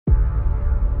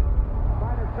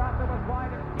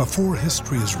Before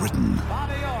history is written,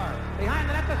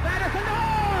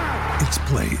 it's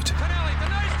played.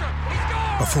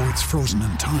 Before it's frozen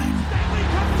in time,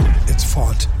 it's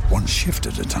fought one shift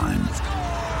at a time.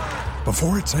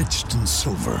 Before it's etched in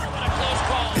silver,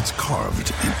 it's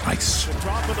carved in ice.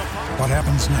 What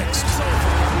happens next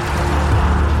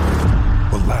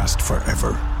will last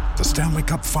forever. The Stanley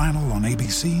Cup Final on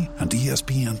ABC and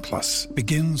ESPN Plus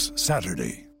begins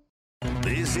Saturday.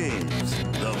 This is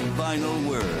The Final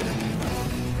Word.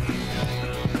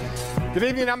 Good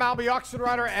evening, I'm Albie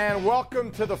Oxenreiter, and welcome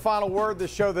to The Final Word, the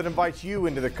show that invites you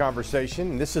into the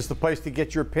conversation. This is the place to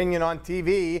get your opinion on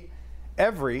TV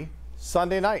every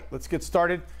Sunday night. Let's get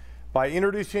started by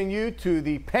introducing you to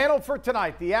the panel for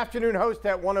tonight. The afternoon host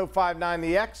at 105.9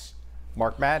 The X,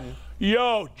 Mark Madden.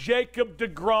 Yo, Jacob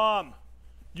deGrom,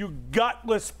 you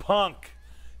gutless punk.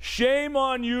 Shame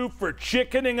on you for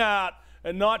chickening out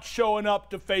and not showing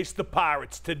up to face the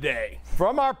Pirates today.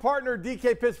 From our partner,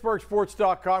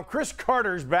 DKPittsburghSports.com, Chris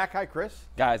Carter's back. Hi, Chris.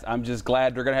 Guys, I'm just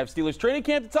glad they're going to have Steelers training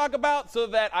camp to talk about so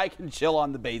that I can chill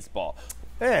on the baseball.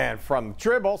 And from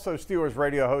Trib, also Steelers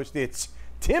radio host, it's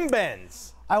Tim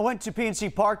Benz. I went to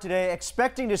PNC Park today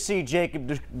expecting to see Jacob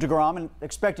deGrom and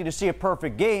expecting to see a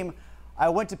perfect game. I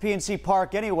went to PNC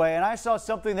Park anyway, and I saw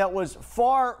something that was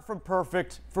far from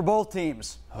perfect for both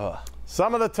teams.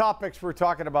 Some of the topics we're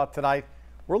talking about tonight,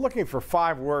 we're looking for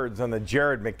 5 words on the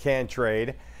Jared McCann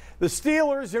trade. The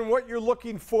Steelers and what you're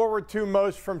looking forward to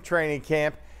most from training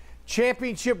camp.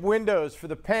 Championship windows for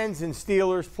the Pens and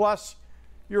Steelers, plus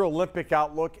your Olympic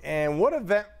outlook. And what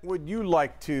event would you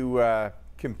like to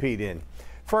compete in?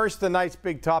 First, the night's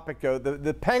big topic, though.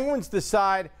 The Penguins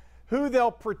decide who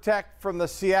they'll protect from the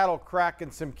Seattle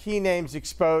Kraken. Some key names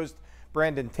exposed: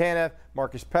 Brandon Tanev,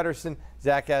 Marcus Pettersson,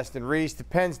 Zach Aston Reese. The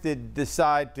Pens did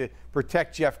decide to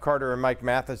protect Jeff Carter and Mike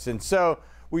Matheson. So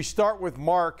we start with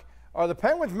Mark. Are the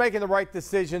Penguins making the right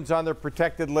decisions on their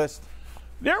protected list?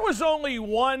 There was only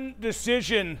one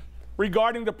decision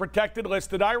regarding the protected list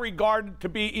that I regard to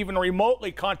be even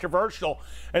remotely controversial,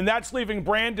 and that's leaving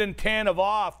Brandon Tanev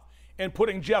off and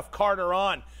putting Jeff Carter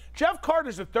on. Jeff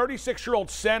Carter's a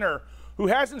 36-year-old center who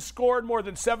hasn't scored more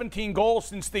than 17 goals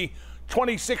since the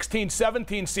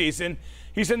 2016-17 season.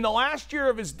 He's in the last year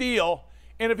of his deal,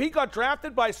 and if he got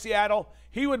drafted by Seattle,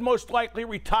 he would most likely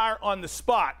retire on the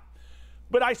spot.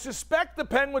 But I suspect the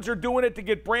Penguins are doing it to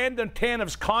get Brandon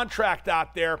Tanev's contract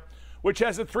out there, which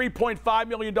has a $3.5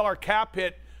 million cap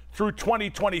hit through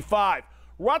 2025.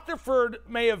 Rutherford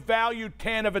may have valued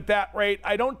Tanev at that rate.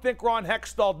 I don't think Ron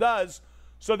Hextall does.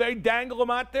 So they dangle him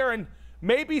out there, and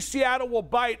maybe Seattle will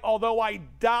bite, although I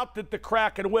doubt that the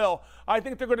Kraken will. I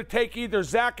think they're going to take either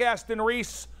Zach Aston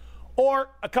Reese or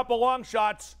a couple long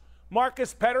shots,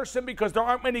 Marcus Pettersson, because there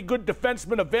aren't many good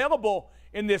defensemen available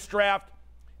in this draft.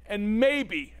 And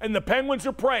maybe, and the Penguins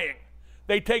are praying,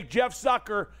 they take Jeff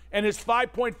Zucker and his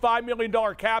 $5.5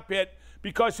 million cap hit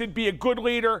because he'd be a good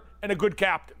leader and a good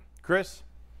captain. Chris?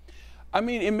 I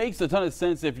mean, it makes a ton of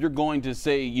sense if you're going to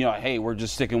say, hey, we're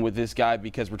just sticking with this guy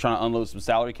because we're trying to unload some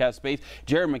salary cap space.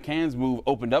 Jared McCann's move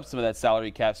opened up some of that salary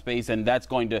cap space, and that's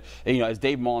going to, as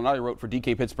Dave Molinari wrote for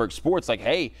DK Pittsburgh Sports, like,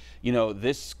 hey,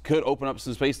 this could open up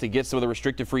some space to get some of the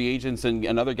restricted free agents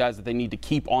and other guys that they need to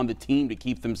keep on the team to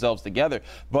keep themselves together.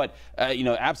 But,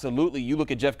 absolutely, you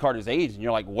look at Jeff Carter's age, and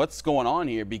you're like, what's going on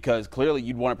here? Because clearly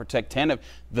you'd want to protect Tanev.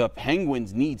 The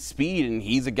Penguins need speed, and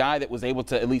he's a guy that was able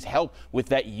to at least help with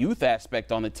that youth aspect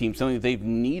on the team, something that they've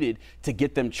needed to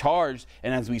get them charged.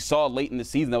 And as we saw late in the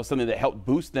season, that was something that helped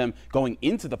boost them going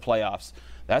into the playoffs.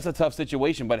 That's a tough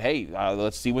situation, but hey,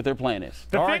 let's see what their plan is.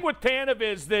 The thing with Tanev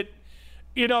is that,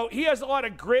 he has a lot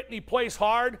of grit and he plays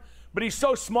hard, but he's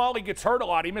so small he gets hurt a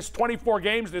lot. He missed 24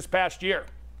 games this past year.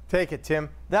 Take it, Tim.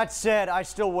 That said, I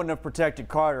still wouldn't have protected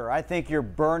Carter. I think you're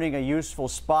burning a useful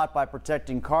spot by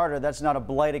protecting Carter. That's not a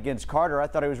blight against Carter. I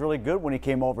thought he was really good when he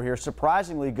came over here,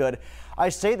 surprisingly good. I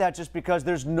say that just because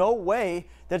there's no way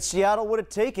that Seattle would have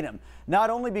taken him, not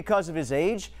only because of his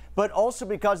age, but also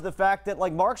because of the fact that,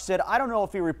 like Mark said, I don't know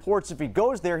if he reports if he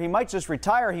goes there, he might just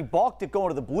retire. He balked at going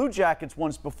to the Blue Jackets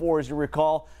once before, as you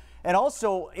recall. And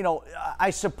also,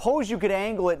 I suppose you could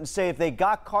angle it and say if they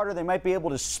got Carter, they might be able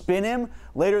to spin him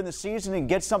later in the season and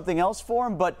get something else for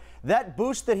him. But that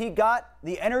boost that he got,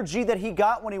 the energy that he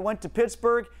got when he went to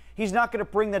Pittsburgh, he's not going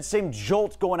to bring that same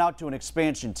jolt going out to an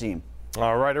expansion team.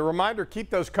 All right, a reminder, keep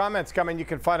those comments coming. You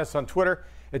can find us on Twitter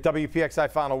at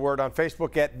WPXI Final Word, on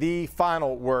Facebook at The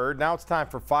Final Word. Now it's time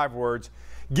for 5 words.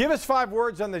 Give us 5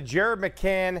 words on the Jared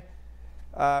McCann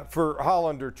for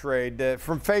Hollander trade.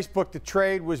 From Facebook, the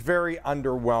trade was very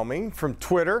underwhelming. From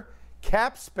Twitter,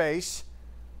 cap space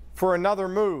for another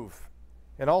move.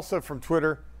 And also from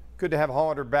Twitter, Good to have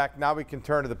Hollander back. Now we can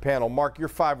turn to the panel. Mark, your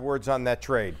 5 words on that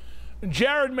trade.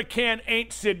 Jared McCann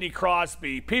ain't Sidney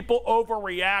Crosby. People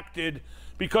overreacted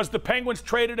because the Penguins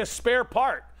traded a spare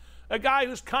part. A guy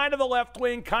who's kind of a left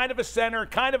wing, kind of a center,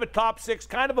 kind of a top 6,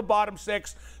 kind of a bottom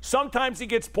 6. Sometimes he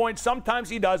gets points, sometimes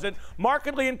he doesn't.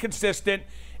 Markedly inconsistent.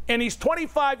 And he's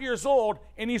 25 years old,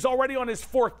 and he's already on his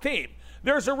 4th team.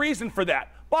 There's a reason for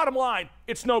that. Bottom line,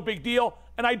 it's no big deal.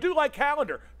 And I do like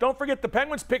Hollander. Don't forget the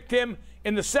Penguins picked him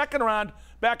in the 2nd round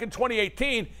back in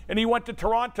 2018, and he went to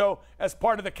Toronto as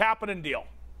part of the Kapanen deal.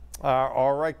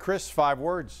 All right, Chris, 5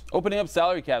 words. Opening up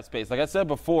salary cap space. Like I said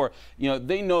before,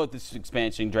 they know that this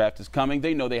expansion draft is coming.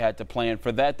 They know they had to plan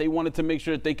for that. They wanted to make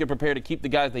sure that they could prepare to keep the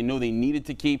guys they know they needed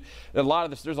to keep. There's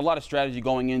a lot of strategy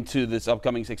going into this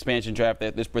upcoming expansion draft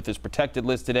with this protected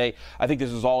list today. I think this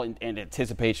is all in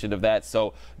anticipation of that.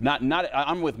 So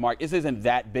I'm with Mark. This isn't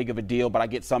that big of a deal, but I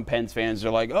get some Pens fans that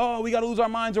are like, oh, we got to lose our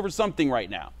minds over something right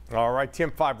now. All right,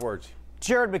 Tim, 5 words.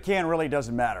 Jared McCann really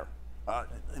doesn't matter.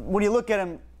 When you look at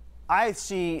him, I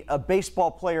see a baseball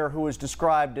player who is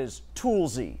described as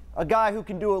toolsy, a guy who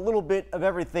can do a little bit of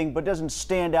everything but doesn't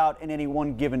stand out in any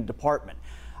one given department.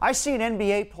 I see an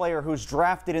NBA player who's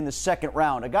drafted in the 2nd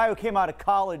round, a guy who came out of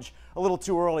college a little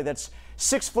too early, that's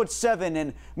 6'7"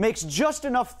 and makes just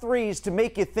enough threes to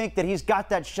make you think that he's got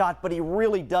that shot, but he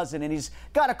really doesn't. And he's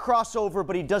got a crossover,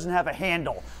 but he doesn't have a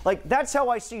handle. Like, that's how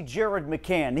I see Jared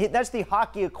McCann. That's the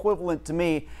hockey equivalent to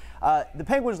me. The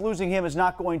Penguins losing him is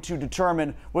not going to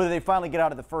determine whether they finally get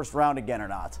out of the 1st round again or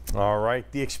not. All right.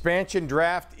 The expansion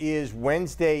draft is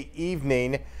Wednesday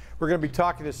evening. We're going to be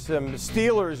talking to some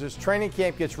Steelers as training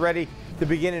camp gets ready to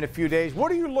begin in a few days.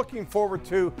 What are you looking forward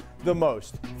to the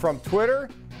most? From Twitter,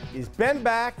 is Ben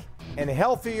back and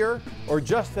healthier or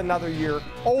just another year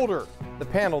older? The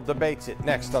panel debates it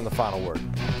next on The Final Word.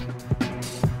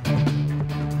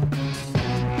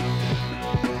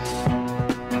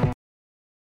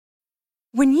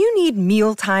 When you need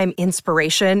mealtime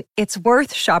inspiration, it's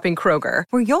worth shopping Kroger,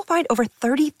 where you'll find over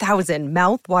 30,000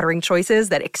 mouth-watering choices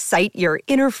that excite your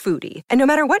inner foodie. And no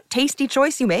matter what tasty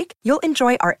choice you make, you'll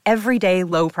enjoy our everyday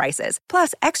low prices,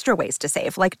 plus extra ways to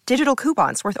save, like digital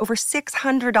coupons worth over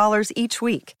 $600 each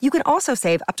week. You can also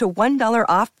save up to $1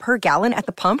 off per gallon at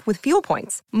the pump with fuel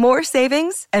points. More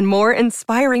savings and more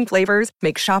inspiring flavors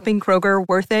make shopping Kroger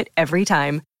worth it every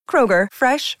time. Kroger,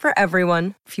 fresh for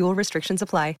everyone. Fuel restrictions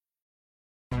apply.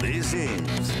 This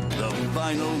is The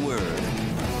Final Word.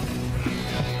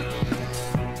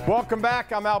 Welcome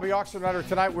back. I'm Albie Oxenreiter.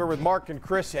 Tonight we're with Mark and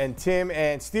Chris and Tim.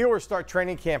 And Steelers start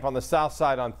training camp on the South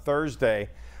Side on Thursday.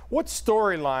 What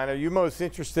storyline are you most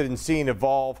interested in seeing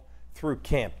evolve through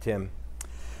camp, Tim?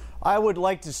 I would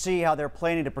like to see how they're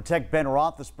planning to protect Ben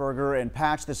Roethlisberger and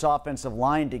patch this offensive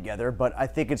line together, but I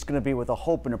think it's going to be with a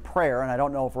hope and a prayer, and I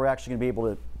don't know if we're actually going to be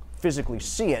able to physically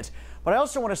see it. But I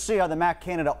also want to see how the Matt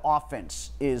Canada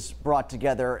offense is brought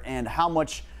together and how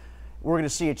much we're going to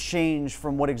see a change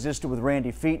from what existed with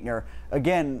Randy Fichtner.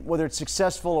 Again, whether it's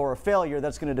successful or a failure,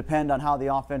 that's going to depend on how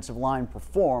the offensive line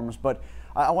performs. But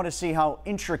I want to see how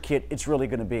intricate it's really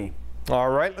going to be.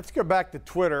 All right, let's go back to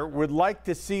Twitter. Would like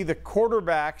to see the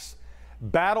quarterbacks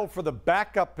battle for the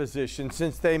backup position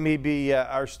since they may be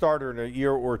our starter in a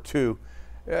year or two.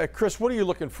 Chris, what are you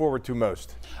looking forward to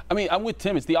most? I mean, I'm with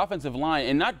Tim. It's the offensive line,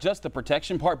 and not just the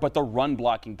protection part, but the run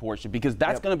blocking portion, because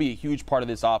that's going to be a huge part of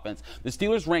this offense. The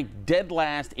Steelers ranked dead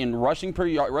last in rushing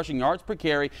yards per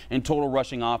carry and total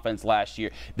rushing offense last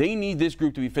year. They need this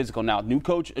group to be physical. Now, new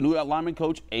lineman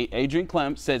coach, Adrian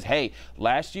Klemm, says, hey,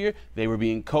 last year they were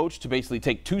being coached to basically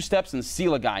take 2 steps and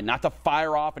seal a guy, not to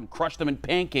fire off and crush them and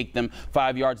pancake them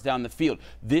 5 yards down the field.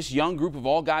 This young group of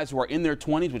all guys who are in their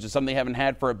 20s, which is something they haven't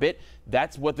had for a bit,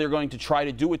 that's what they're going to try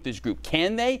to do with this group.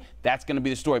 Can they? That's going to be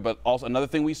the story. But also another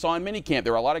thing we saw in minicamp,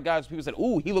 there were a lot of guys, people said,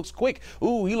 ooh, he looks quick.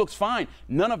 Ooh, he looks fine.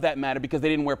 None of that mattered because they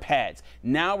didn't wear pads.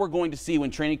 Now we're going to see when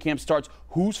training camp starts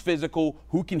who's physical,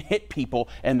 who can hit people,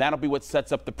 and that'll be what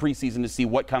sets up the preseason to see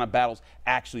what kind of battles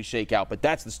actually shake out. But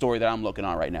that's the story that I'm looking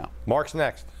on right now. Mark's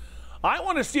next. I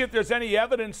want to see if there's any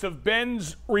evidence of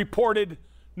Ben's reported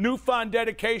newfound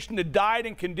dedication to diet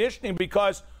and conditioning,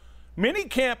 because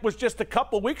minicamp was just a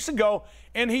couple weeks ago,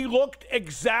 and he looked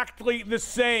exactly the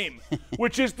same,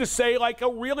 which is to say, like a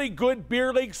really good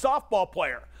beer league softball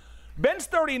player. Ben's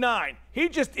 39. He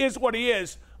just is what he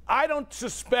is. I don't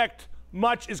suspect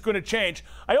much is going to change.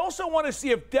 I also want to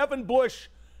see if Devin Bush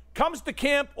comes to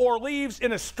camp or leaves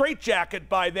in a straitjacket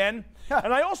by then.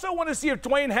 And I also want to see if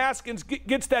Dwayne Haskins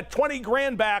gets that 20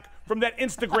 grand back from that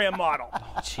Instagram model.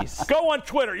 Jesus. Go on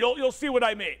Twitter. You'll see what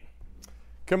I mean.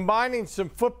 Combining some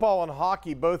football and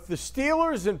hockey, both the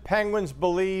Steelers and Penguins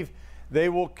believe they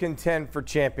will contend for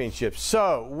championships.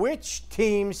 So, which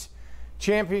teams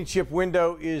championship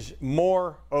window is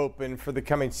more open for the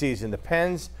coming season, the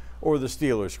Pens or the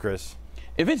Steelers, Chris?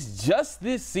 If it's just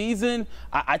this season,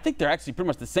 I think they're actually pretty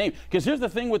much the same. Because here's the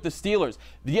thing with the Steelers.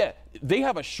 Yeah, they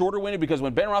have a shorter window because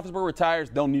when Ben Roethlisberger retires,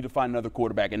 they'll need to find another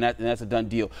quarterback, and that's a done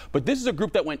deal. But this is a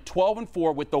group that went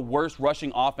 12-4 with the worst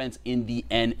rushing offense in the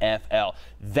NFL.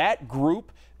 That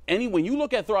group, when you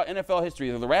look at throughout NFL history,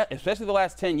 especially the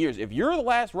last 10 years, if you're the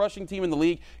last rushing team in the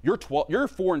league, you're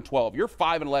 4-12, you're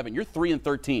 5-11, you're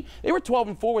 3-13. They were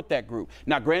 12-4 with that group.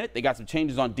 Now, granted, they got some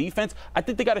changes on defense. I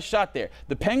think they got a shot there.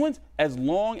 The Penguins, as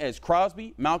long as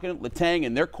Crosby, Malkin, Letang,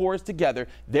 and their core is together,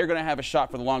 they're going to have a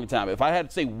shot for the longer time. If I had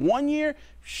to say 1 year,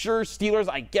 sure, Steelers,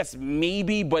 I guess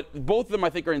maybe, but both of them I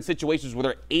think are in situations where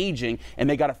they're aging and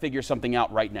they got to figure something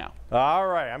out right now. All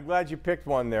right, I'm glad you picked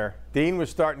one there. Dean was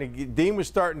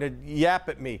starting to yap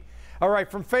at me. All right,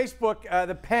 from Facebook,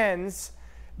 the Pens,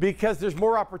 because there's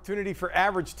more opportunity for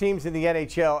average teams in the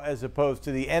NHL as opposed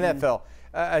to the NFL.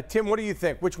 Tim, what do you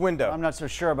think? Which window? I'm not so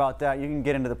sure about that. You can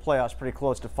get into the playoffs pretty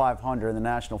close to 500 in the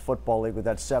National Football League with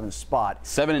that 7th spot.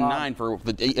 7-9 for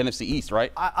the NFC East,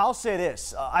 right? I'll say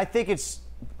this. I think it's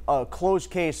a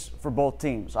closed case for both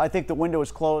teams. I think the window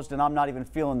is closed, and I'm not even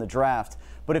feeling the draft.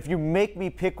 But if you make me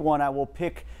pick one, I will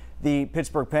pick the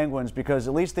Pittsburgh Penguins because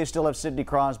at least they still have Sidney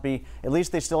Crosby. At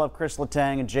least they still have Chris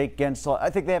Letang and Jake Gensel.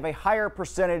 I think they have a higher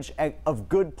percentage of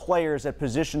good players at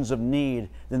positions of need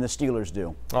than the Steelers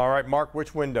do. All right, Mark,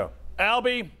 which window?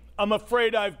 Albie, I'm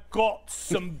afraid I've got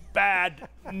some bad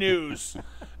news.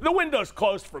 The window's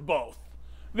closed for both.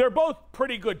 They're both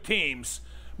pretty good teams,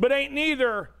 but ain't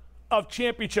neither of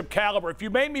championship caliber. If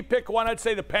you made me pick one, I'd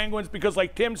say the Penguins because,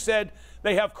 like Tim said,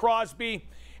 they have Crosby.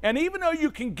 And even though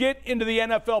you can get into the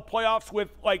NFL playoffs with,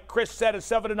 like Chris said, a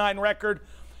 7-9 record,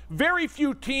 very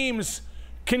few teams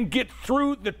can get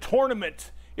through the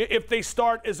tournament if they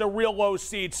start as a real low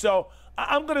seed. So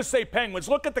I'm going to say Penguins.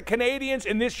 Look at the Canadians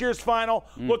in this year's final.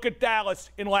 Look at Dallas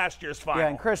in last year's final. Yeah,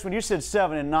 and Chris, when you said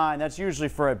 7-9, that's usually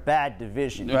for a bad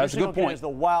division. No, that's a good point. As the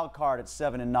wild card at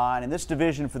 7-9, and this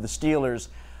division for the Steelers,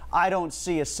 I don't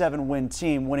see a 7-win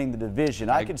team winning the division.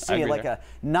 I could see it like a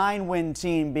 9-win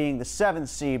team being the 7th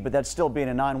seed, but that's still being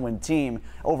a 9-win team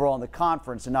overall in the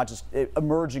conference and not just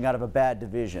emerging out of a bad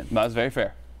division. That's very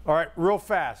fair. All right, real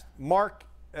fast. Mark,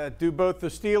 do both the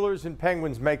Steelers and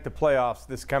Penguins make the playoffs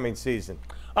this coming season?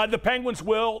 The Penguins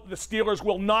will. The Steelers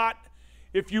will not.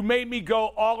 If you made me go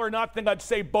all or nothing, I'd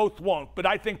say both won't. But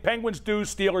I think Penguins do,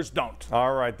 Steelers don't.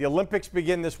 All right, the Olympics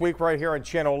begin this week right here on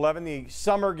Channel 11. The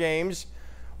Summer Games,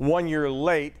 1 year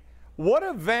late. What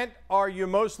event are you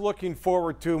most looking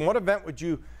forward to, and what event would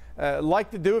you like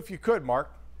to do if you could,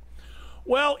 Mark?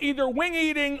 Well, either wing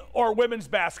eating or women's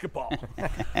basketball.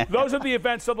 Those are the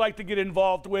events I'd like to get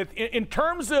involved with. In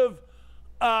terms of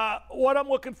what I'm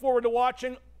looking forward to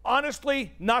watching,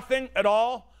 honestly, nothing at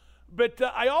all. But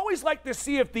I always like to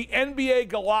see if the NBA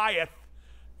Goliath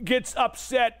gets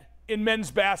upset in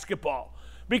men's basketball.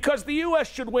 Because the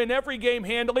U.S. should win every game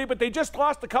handily, but they just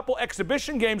lost a couple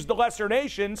exhibition games to lesser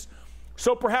nations,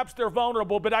 so perhaps they're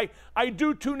vulnerable. But I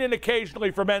do tune in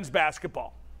occasionally for men's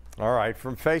basketball. All right,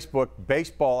 from Facebook,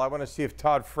 baseball, I want to see if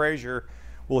Todd Frazier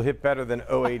will hit better than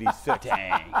 086.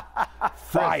 Dang.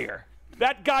 Fire.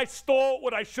 That guy stole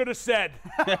what I should have said.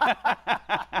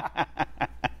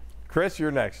 Chris,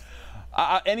 you're next.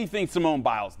 Anything Simone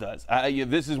Biles does.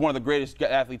 This is one of the greatest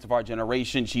athletes of our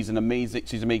generation. She's an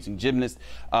amazing gymnast.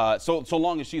 So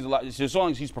long as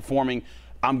she's performing,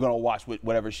 I'm going to watch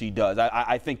whatever she does.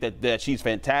 I think that she's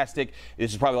fantastic.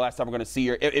 This is probably the last time we're going to see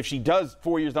her. If she does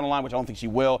 4 years down the line, which I don't think she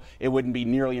will, it wouldn't be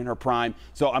nearly in her prime.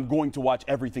 So I'm going to watch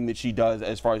everything that she does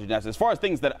as far as gymnastics. As far as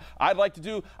things that I'd like to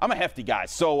do, I'm a hefty guy.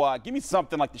 So give me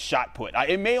something like the shot put.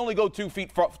 It may only go 2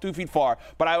 feet far,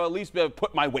 but I will at least be able to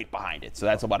put my weight behind it. So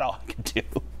that's about all I can do.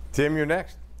 Tim, you're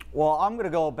next. Well, I'm going to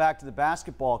go back to the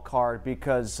basketball card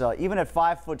because even at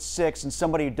 5'6" and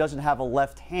somebody who doesn't have a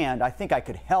left hand, I think I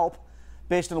could help.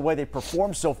 Based on the way they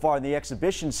performed so far in the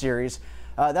exhibition series.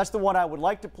 That's the one I would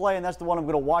like to play, and that's the one I'm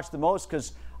going to watch the most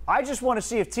because I just want to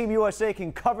see if Team USA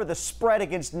can cover the spread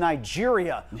against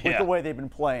Nigeria with the way they've been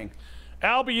playing.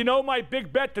 Albie, you know my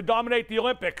big bet to dominate the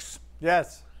Olympics?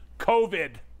 Yes.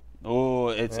 COVID. Oh,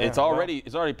 it's already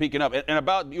peaking up. And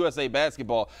about USA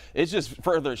basketball, it's just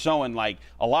further showing like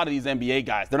a lot of these NBA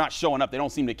guys, they're not showing up. They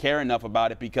don't seem to care enough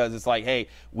about it because it's like, hey,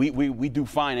 we do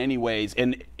fine anyways.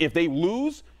 And if they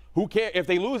lose, who cares? If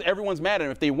they lose, everyone's mad at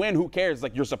them. If they win, who cares?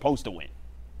 Like, you're supposed to win.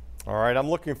 All right, I'm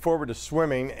looking forward to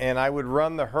swimming, and I would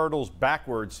run the hurdles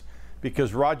backwards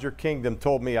because Roger Kingdom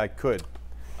told me I could.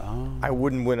 Oh. I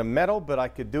wouldn't win a medal, but I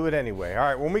could do it anyway. All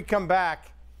right, when we come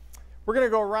back, we're going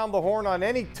to go around the horn on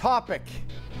any topic.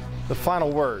 The final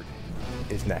word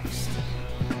is next.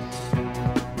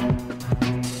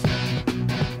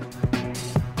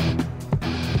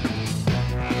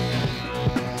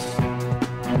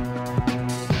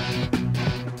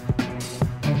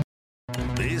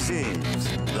 This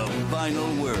is the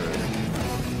final word.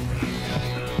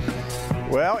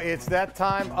 Well, it's that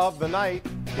time of the night.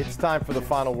 It's time for the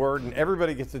final word, and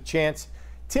everybody gets a chance.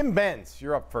 Tim Benz,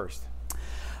 you're up first.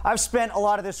 I've spent a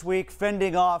lot of this week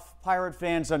fending off Pirate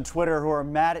fans on Twitter who are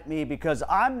mad at me because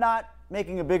I'm not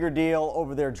making a bigger deal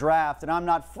over their draft, and I'm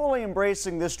not fully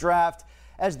embracing this draft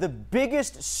as the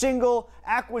biggest single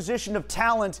acquisition of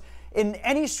talent in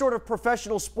any sort of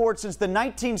professional sport since the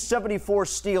 1974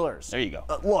 Steelers. There you go.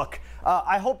 Look,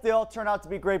 I hope they all turn out to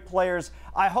be great players.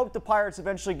 I hope the Pirates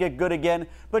eventually get good again.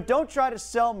 But don't try to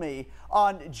sell me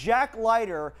on Jack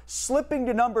Leiter slipping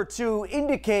to number 2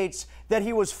 indicates that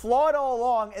he was flawed all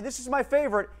along. And this is my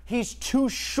favorite. He's too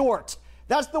short.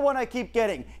 That's the one I keep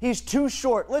getting. He's too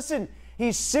short. Listen,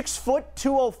 he's 6 foot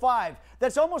 205.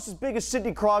 That's almost as big as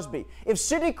Sidney Crosby. If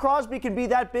Sidney Crosby can be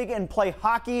that big and play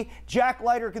hockey, Jack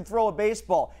Leiter can throw a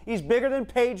baseball. He's bigger than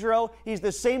Pedro. He's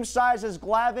the same size as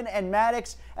Glavine and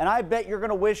Maddox, and I bet you're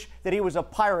going to wish that he was a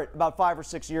Pirate about 5 or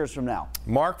 6 years from now.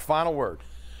 Mark, final word.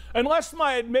 Unless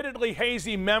my admittedly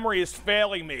hazy memory is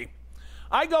failing me,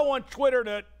 I go on Twitter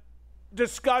to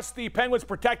discuss the Penguins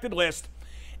protected list,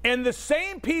 and the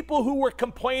same people who were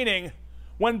complaining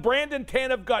when Brandon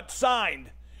Tanev got signed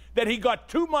that he got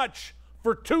too much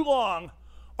for too long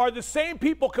are the same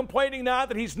people complaining now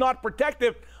that he's not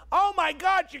protective. Oh my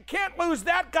God, you can't lose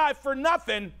that guy for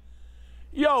nothing.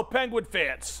 Yo, Penguin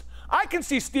fans, I can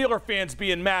see Steeler fans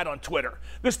being mad on Twitter.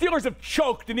 The Steelers have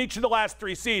choked in each of the last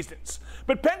 3 seasons.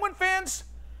 But Penguin fans,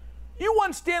 you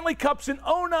won Stanley Cups in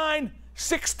 09,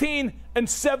 16, and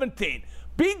 17.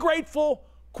 Be grateful,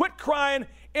 quit crying,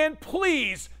 and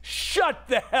please shut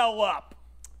the hell up.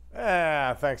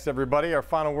 Thanks, everybody. Our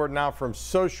final word now from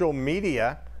social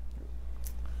media.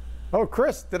 Oh,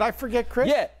 Chris, did I forget Chris?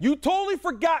 Yeah, you totally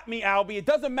forgot me, Albie. It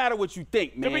doesn't matter what you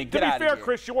think, man. To be fair,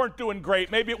 Chris, you weren't doing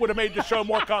great. Maybe it would have made the show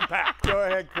more compact. Go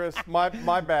ahead, Chris. My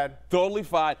bad. Totally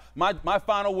fine. My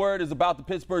final word is about the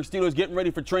Pittsburgh Steelers getting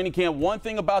ready for training camp. One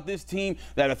thing about this team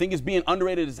that I think is being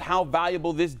underrated is how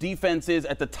valuable this defense is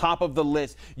at the top of the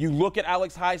list. You look at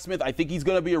Alex Highsmith. I think he's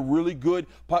going to be a really good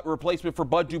replacement for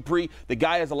Bud Dupree. The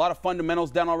guy has a lot of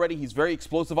fundamentals down already. He's very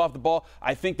explosive off the ball.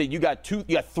 I think that you got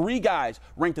 3 guys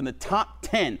ranked in the top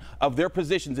 10 of their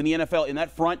positions in the NFL in that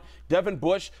front. Devin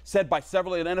Bush said by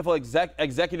several NFL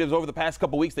executives over the past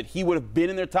couple weeks that he would have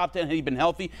been in their top 10 had he been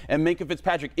healthy, and Minkah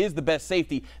Fitzpatrick is the best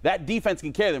safety. That defense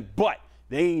can carry them, but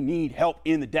they need help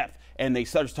in the depth. And they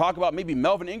start to talk about maybe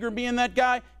Melvin Ingram being that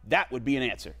guy. That would be an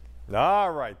answer.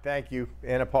 All right, thank you,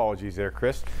 and apologies there,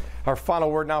 Chris. Our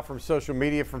final word now from social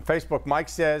media, from Facebook. Mike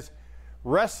says,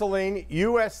 Wrestling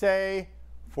USA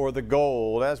for the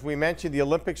gold. As we mentioned, the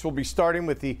Olympics will be starting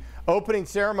with the opening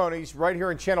ceremonies right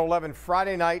here in Channel 11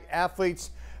 Friday night.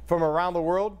 Athletes from around the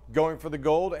world going for the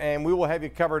gold, and we will have you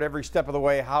covered every step of the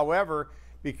way. However,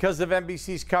 because of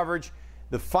NBC's coverage,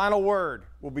 the final word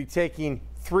will be taking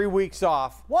 3 weeks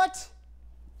off. What?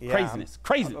 Yeah, Craziness.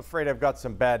 I'm afraid I've got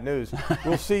some bad news.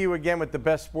 We'll see you again with the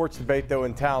best sports debate, though,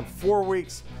 in town 4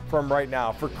 weeks from right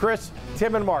now. For Chris,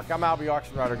 Tim, and Mark, I'm Albie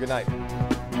Oxenrider. Good night.